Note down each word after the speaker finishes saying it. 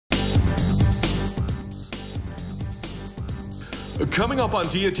Coming up on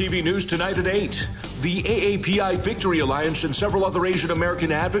Diya TV News tonight at 8, the AAPI Victory Alliance and several other Asian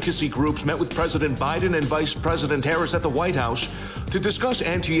American advocacy groups met with President Biden and Vice President Harris at the White House to discuss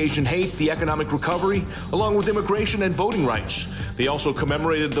anti-Asian hate, the economic recovery, along with immigration and voting rights. They also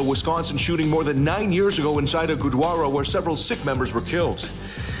commemorated the Wisconsin shooting more than 9 years ago inside a gurdwara where several Sikh members were killed.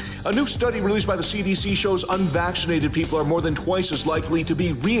 A new study released by the CDC shows unvaccinated people are more than twice as likely to be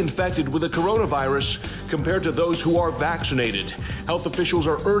reinfected with the coronavirus compared to those who are vaccinated. Health officials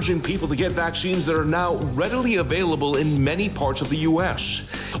are urging people to get vaccines that are now readily available in many parts of the U.S.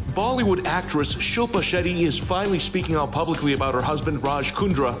 Bollywood actress Shilpa Shetty is finally speaking out publicly about her husband Raj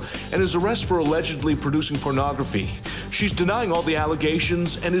Kundra and his arrest for allegedly producing pornography. She's denying all the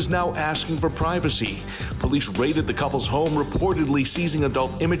allegations and is now asking for privacy. Police raided the couple's home, reportedly seizing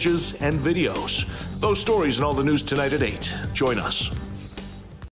adult images and videos. Those stories and all the news tonight at 8. Join us.